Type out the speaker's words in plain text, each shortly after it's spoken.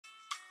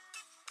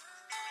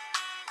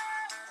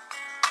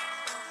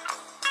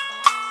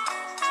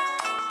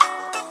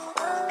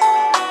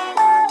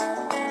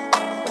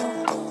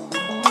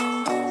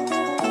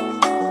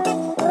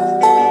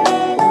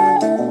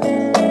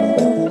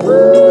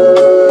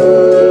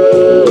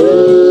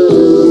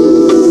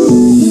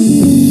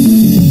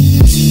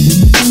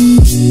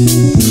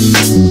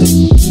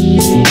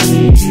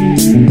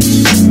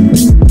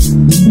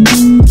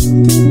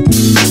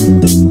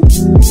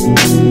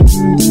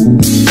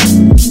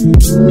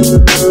Good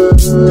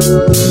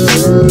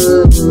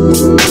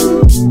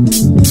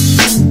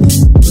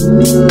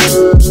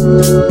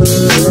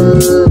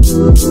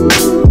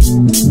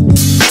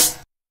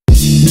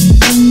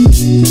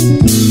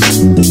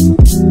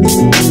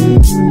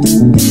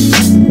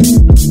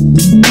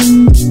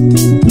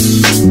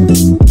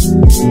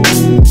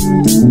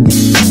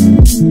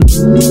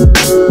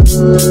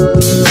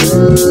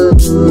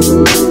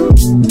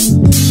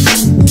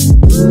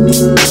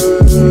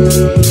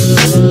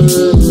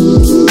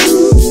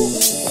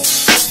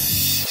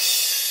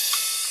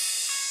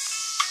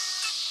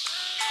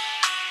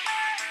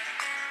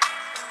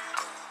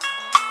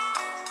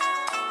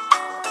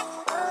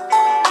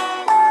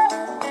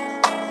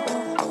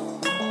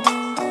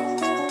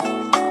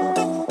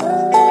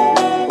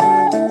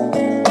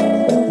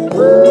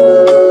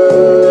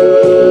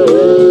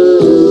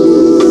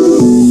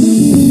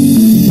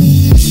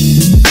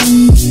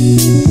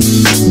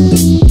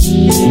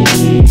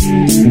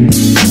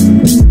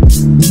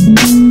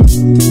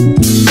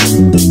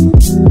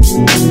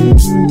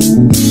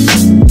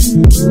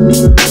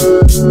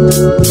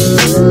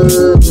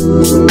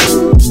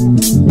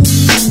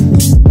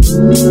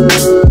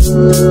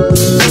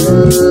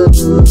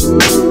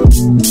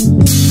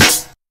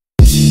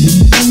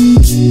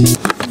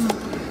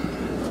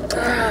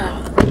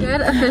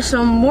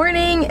official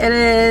morning. It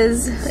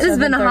has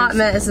been a hot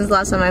minute since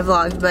last time I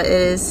vlogged, but it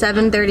is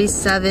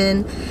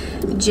 7:37,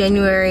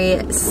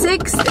 January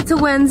 6th. It's a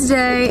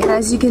Wednesday, and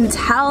as you can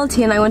tell,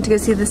 Tia and I went to go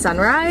see the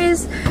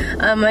sunrise.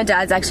 My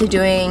dad's actually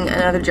doing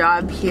another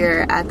job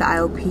here at the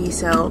IOP,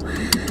 so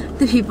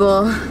the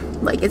people,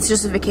 like, it's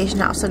just a vacation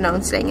house, so no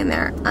one's staying in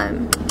there.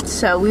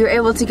 So we were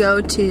able to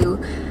go to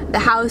the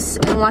house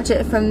and watch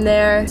it from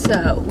there.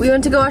 So we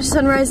went to go watch the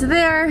sunrise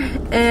there,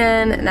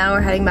 and now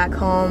we're heading back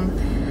home.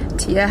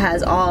 Tia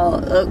has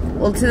all,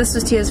 well, this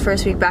was Tia's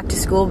first week back to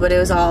school, but it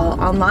was all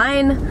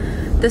online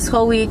this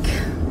whole week.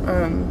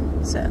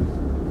 So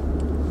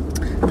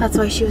that's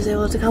why she was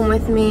able to come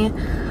with me.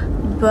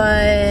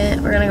 But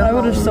we're gonna go home. I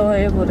would have still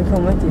been able to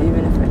come with you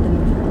even if I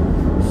didn't have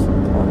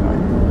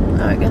online.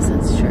 Oh, I guess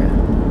that's true.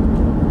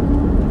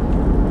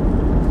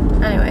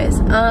 Anyways,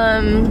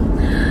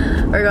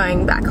 we're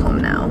going back home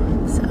now.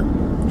 So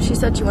she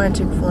said she wanted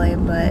Chick-fil-A,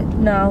 but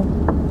no,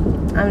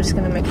 I'm just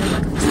gonna make her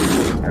breakfast.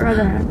 I'd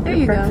rather have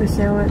a breakfast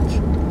sandwich.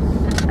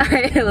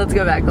 Alright, let's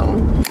go back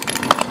home.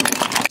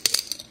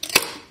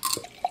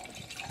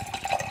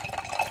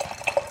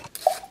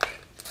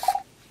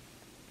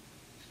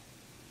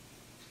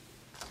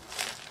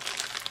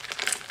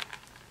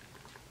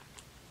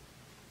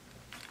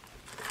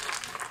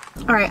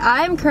 Alright,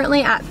 I'm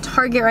currently at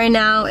Target right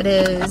now. It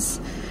is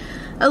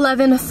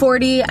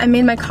 11:40. I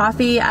made my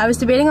coffee. I was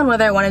debating on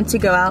whether I wanted to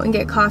go out and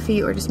get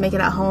coffee or just make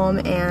it at home,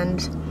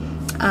 and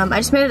I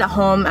just made it at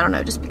home. I don't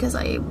know, just because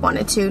I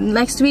wanted to.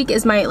 Next week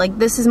is my,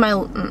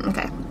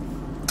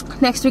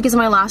 next week is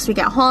my last week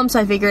at home, so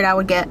I figured I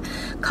would get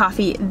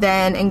coffee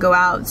then and go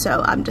out.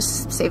 So I'm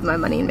just saving my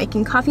money and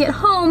making coffee at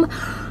home.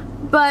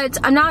 But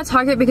I'm not at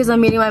Target because I'm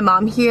meeting my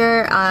mom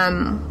here.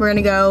 We're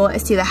gonna go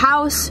see the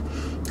house.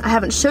 I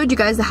haven't showed you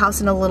guys the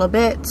house in a little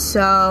bit,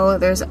 so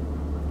there's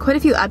quite a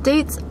few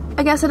updates,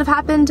 I guess, that have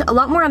happened. A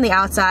lot more on the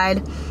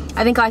outside.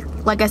 I think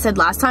like I said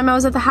last time I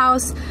was at the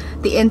house,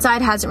 the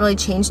inside hasn't really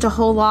changed a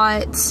whole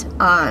lot.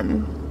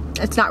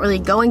 It's not really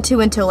going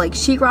to until like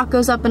sheetrock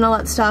goes up and all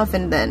that stuff,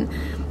 and then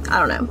I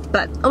don't know.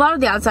 But a lot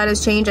of the outside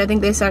has changed. I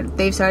think they've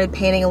started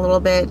painting a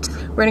little bit.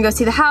 We're gonna go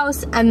see the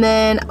house, and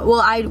then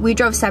we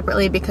drove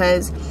separately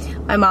because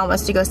my mom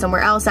wants to go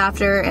somewhere else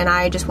after, and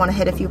I just want to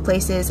hit a few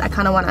places. I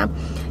kind of want to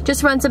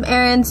just run some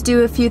errands,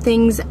 do a few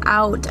things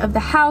out of the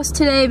house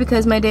today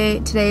because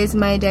today is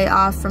my day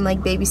off from like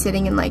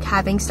babysitting and like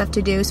having stuff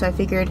to do. So I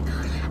figured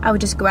I would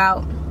just go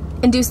out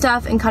and do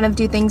stuff and kind of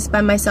do things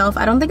by myself.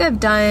 I don't think I've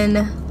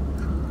done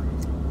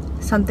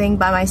something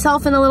by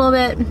myself in a little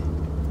bit.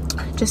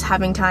 Just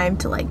having time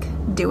to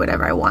like do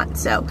whatever I want.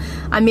 So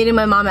I'm meeting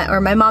my mom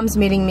my mom's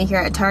meeting me here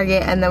at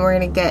Target, and then we're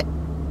gonna get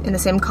in the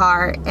same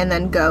car and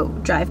then go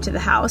drive to the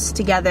house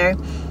together,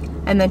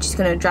 and then she's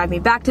gonna drive me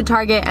back to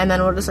Target, and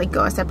then we'll just like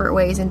go our separate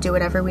ways and do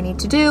whatever we need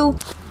to do.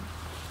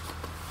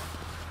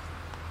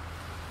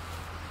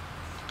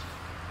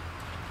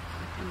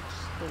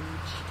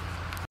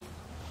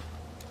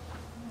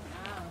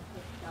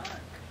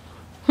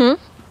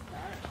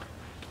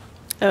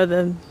 Oh,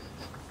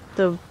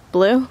 the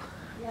blue?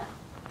 Yeah.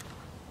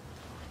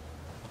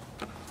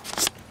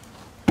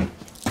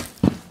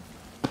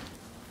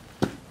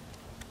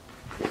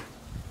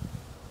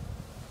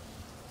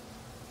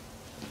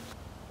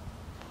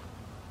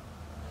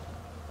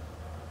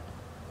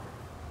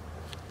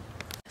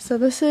 So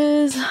this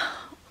is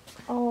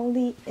all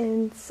the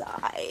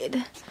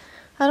inside.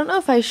 I don't know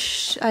if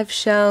I've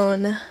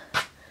shown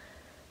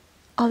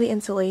all the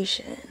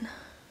insulation.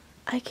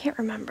 I can't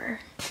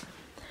remember.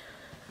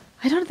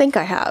 I don't think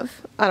I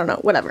have. I don't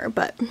know, whatever,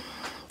 but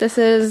this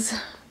is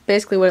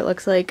basically what it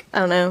looks like. I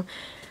don't know.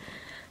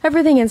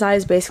 Everything inside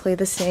is basically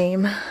the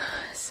same.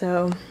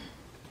 So,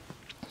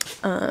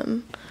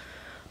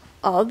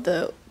 all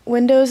the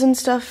windows and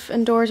stuff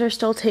and doors are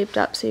still taped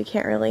up so you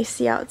can't really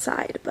see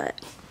outside,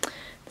 but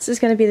this is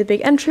going to be the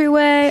big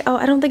entryway. Oh,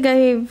 I don't think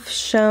I've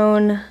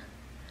shown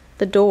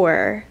the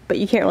door, but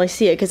you can't really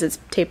see it because it's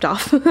taped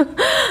off.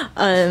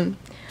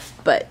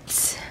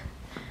 But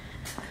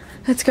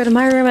let's go to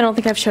my room. I don't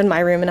think I've shown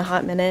my room in a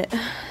hot minute.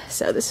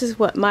 So this is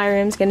what my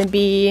room's going to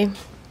be.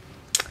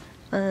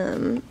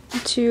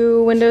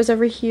 2 windows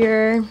over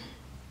here.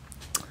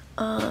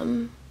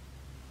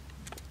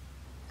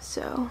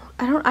 So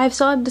I'm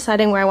still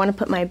deciding where I want to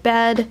put my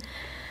bed.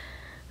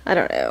 I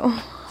don't know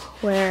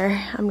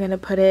where I'm gonna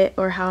put it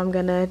or how I'm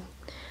gonna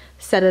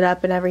set it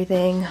up and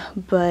everything,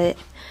 but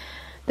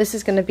this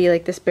is gonna be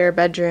like this bare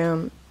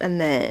bedroom,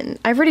 and then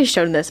I've already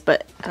shown this,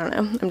 but I don't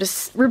know, I'm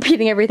just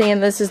repeating everything,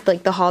 and this is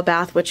like the hall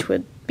bath, which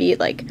would be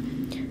like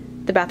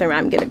the bathroom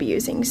I'm gonna be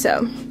using.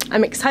 So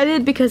I'm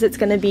excited because it's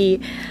gonna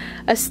be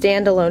a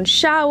standalone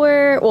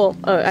shower. Well,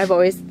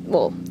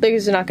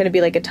 there's not gonna be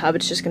like a tub,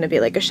 it's just gonna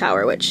be like a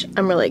shower, which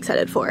I'm really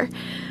excited for.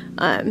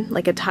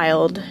 Like a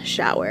tiled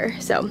shower.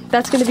 So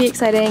that's gonna be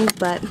exciting,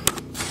 but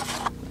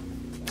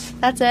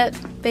that's it,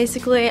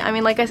 basically. I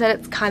mean, like I said,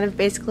 it's kind of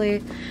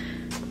basically,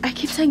 I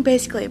keep saying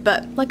basically,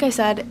 but like I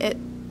said, it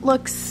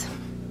looks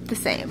the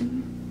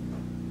same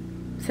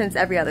since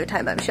every other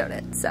time I've shown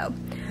it, so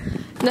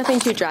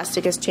nothing too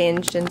drastic has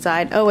changed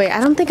inside. Oh wait,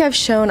 I don't think I've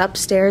shown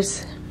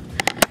upstairs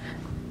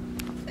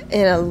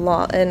in a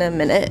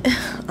minute.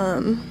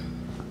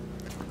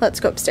 Let's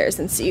go upstairs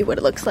and see what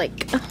it looks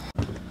like.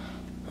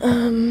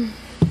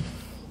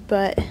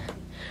 But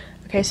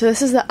okay, so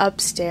this is the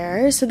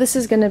upstairs. So this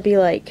is gonna be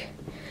like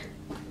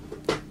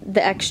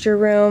the extra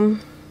room,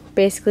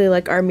 basically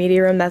like our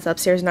media room that's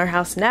upstairs in our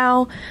house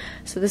now.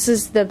 So this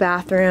is the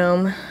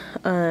bathroom.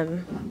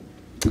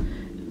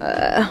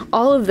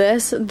 All of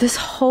this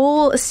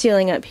whole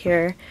ceiling up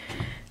here,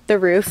 the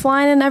roof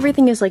line and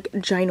everything is like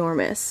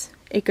ginormous.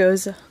 It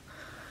goes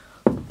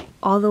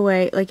all the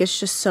way, like it's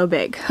just so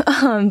big.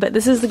 But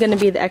this is gonna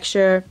be the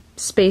extra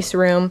space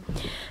room,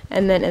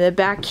 and then in the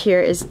back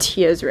here is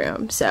Tia's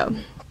room. So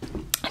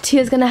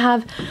Tia's gonna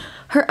have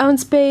her own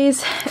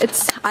space.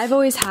 I've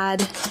always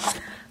had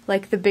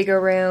like the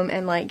bigger room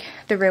and like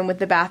the room with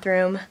the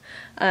bathroom.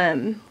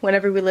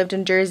 Whenever we lived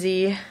in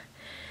Jersey,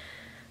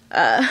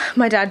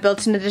 my dad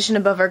built an addition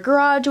above our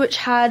garage which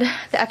had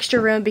the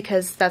extra room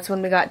because that's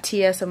when we got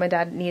Tia, so we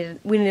needed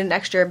an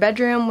extra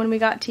bedroom when we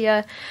got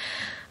Tia.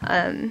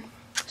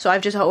 So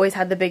I've just always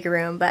had the bigger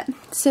room, but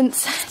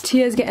since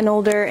Tia's getting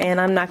older and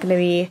I don't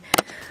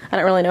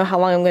really know how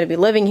long I'm going to be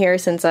living here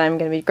since I'm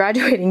going to be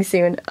graduating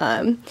soon,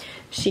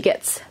 she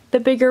gets the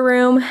bigger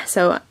room,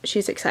 so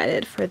she's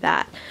excited for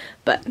that.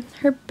 But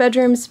her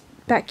bedroom's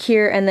back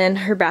here, and then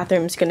her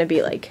bathroom's going to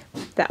be like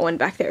that one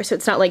back there. So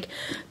it's not like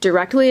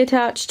directly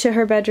attached to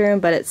her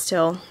bedroom, but it's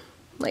still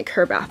like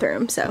her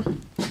bathroom. So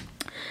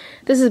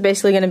this is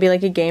basically going to be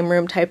like a game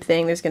room type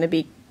thing. There's going to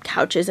be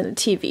couches and a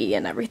TV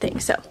and everything.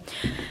 So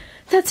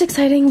that's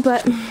exciting,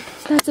 but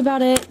that's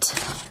about it.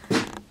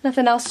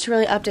 Nothing else to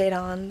really update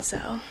on,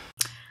 so.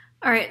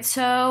 Alright,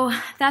 so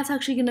that's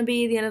actually gonna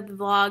be the end of the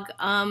vlog.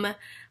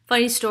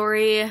 Funny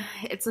story,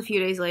 it's a few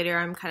days later,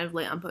 I'm kind of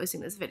late on posting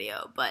this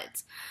video,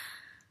 but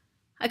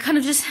I kind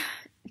of just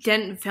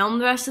didn't film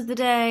the rest of the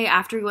day.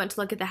 After we went to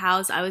look at the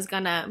house, I was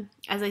gonna,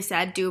 as I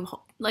said, do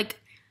like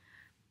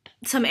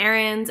some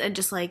errands and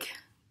just like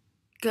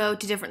go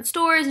to different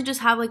stores and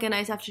just have like a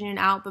nice afternoon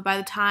out, but by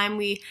the time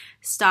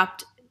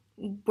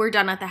we're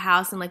done at the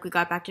house and like we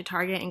got back to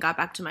Target and got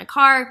back to my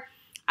car,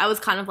 I was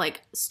kind of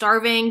like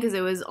starving because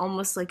it was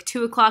almost like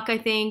 2 o'clock I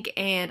think,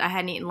 and I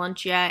hadn't eaten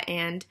lunch yet,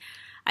 and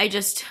I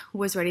just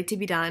was ready to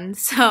be done.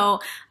 So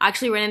I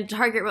actually ran into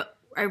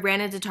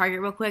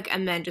Target real quick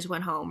and then just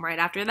went home right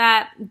after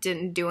that.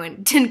 Didn't go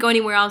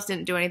anywhere else,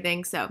 didn't do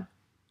anything, so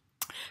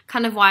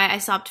kind of why I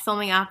stopped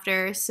filming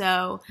after.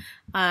 So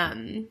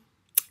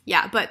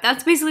yeah, but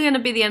that's basically going to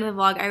be the end of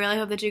the vlog. I really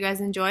hope that you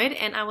guys enjoyed,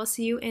 and I will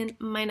see you in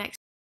my next